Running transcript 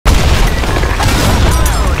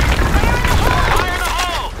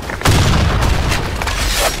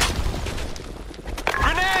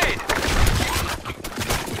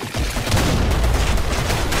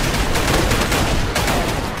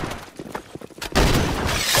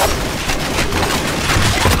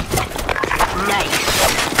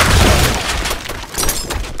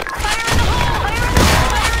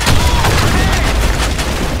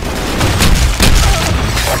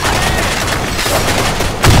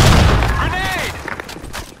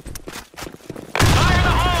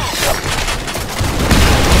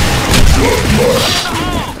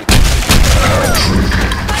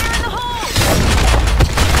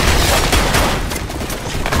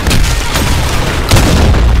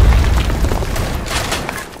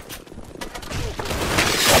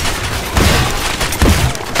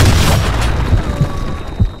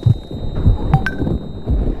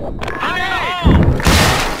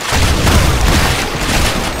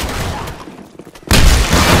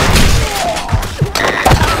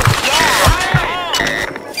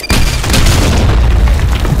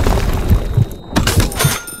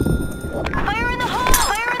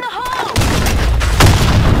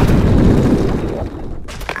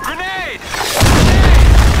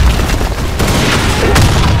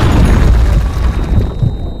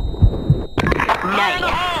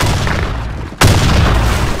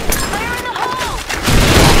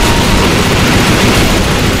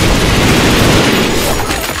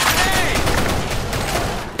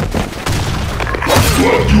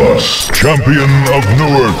Bloodlust, champion of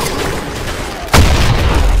Newark.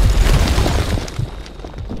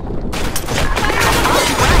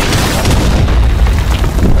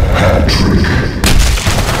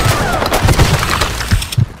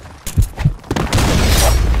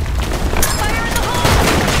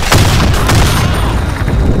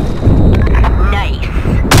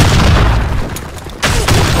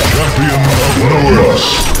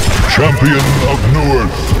 Champion of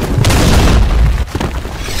North.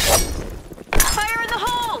 Fire in the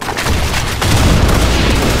hole!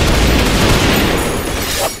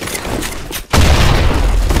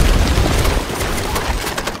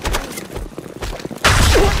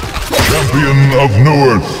 Champion of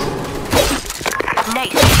North.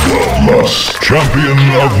 Nice. Bloodlust, champion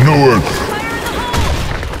of North.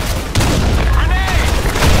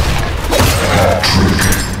 Hat-trick,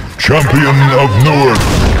 champion of North.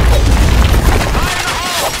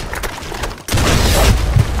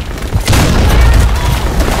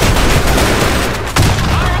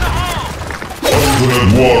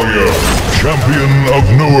 Ultimate Warrior, champion of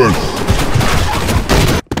North.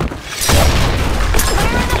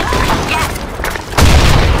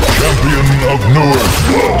 Champion of North.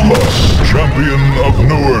 Bloodlust, champion of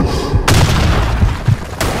North.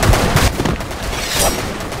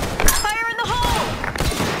 Fire in the hole!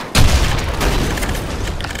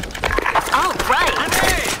 All right.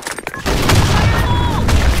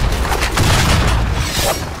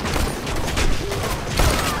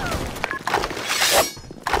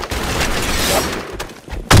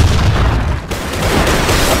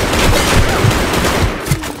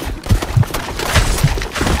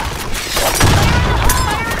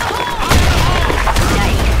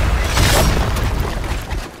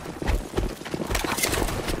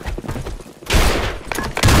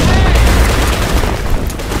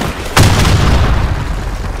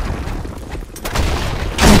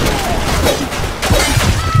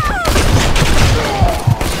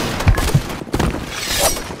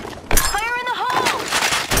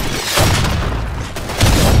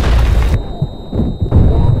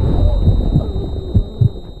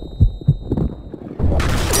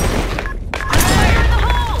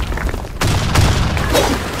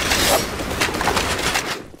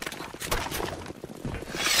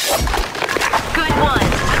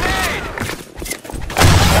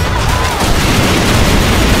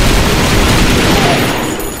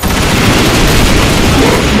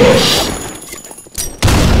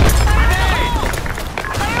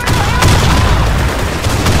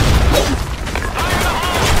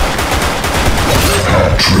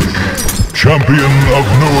 Champion of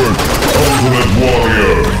North. Ultimate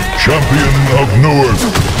Warrior, champion of North.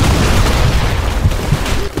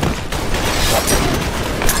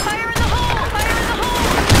 Fire in the hole! Fire in the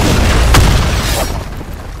hole!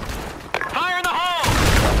 Fire in the hole!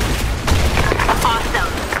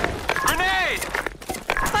 Awesome! Grenade!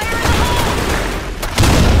 Fire in the hole!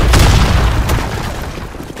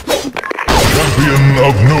 Champion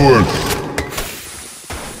of North.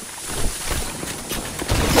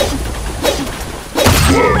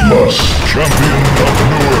 Bloodlust, champion of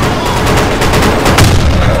North.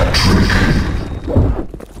 Hat-trick.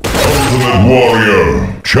 Ultimate Warrior,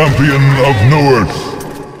 champion of North.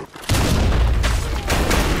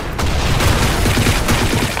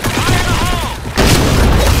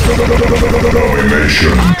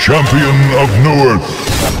 Domination, champion of North.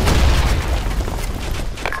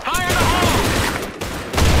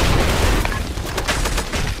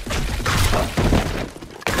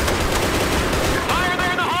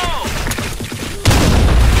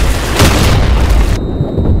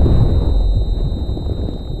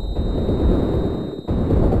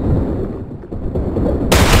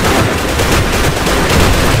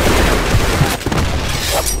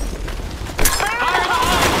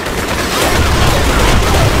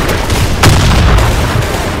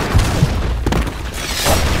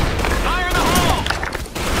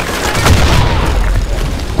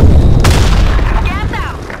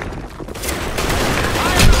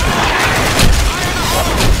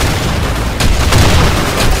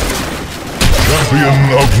 Champion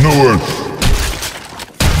of North.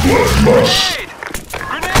 Bloodlust.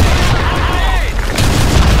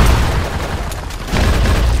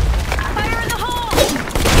 Fire in the hole!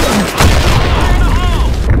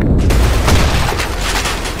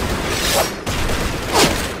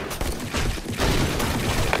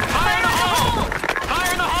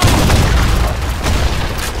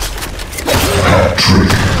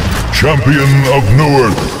 Hat-trick. Champion of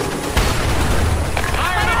North.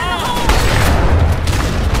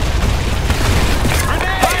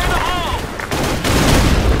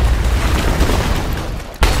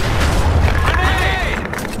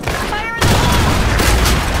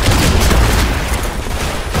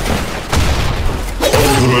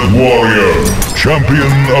 Warrior,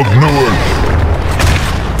 champion of Newark.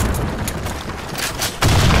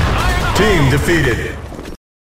 Team defeated.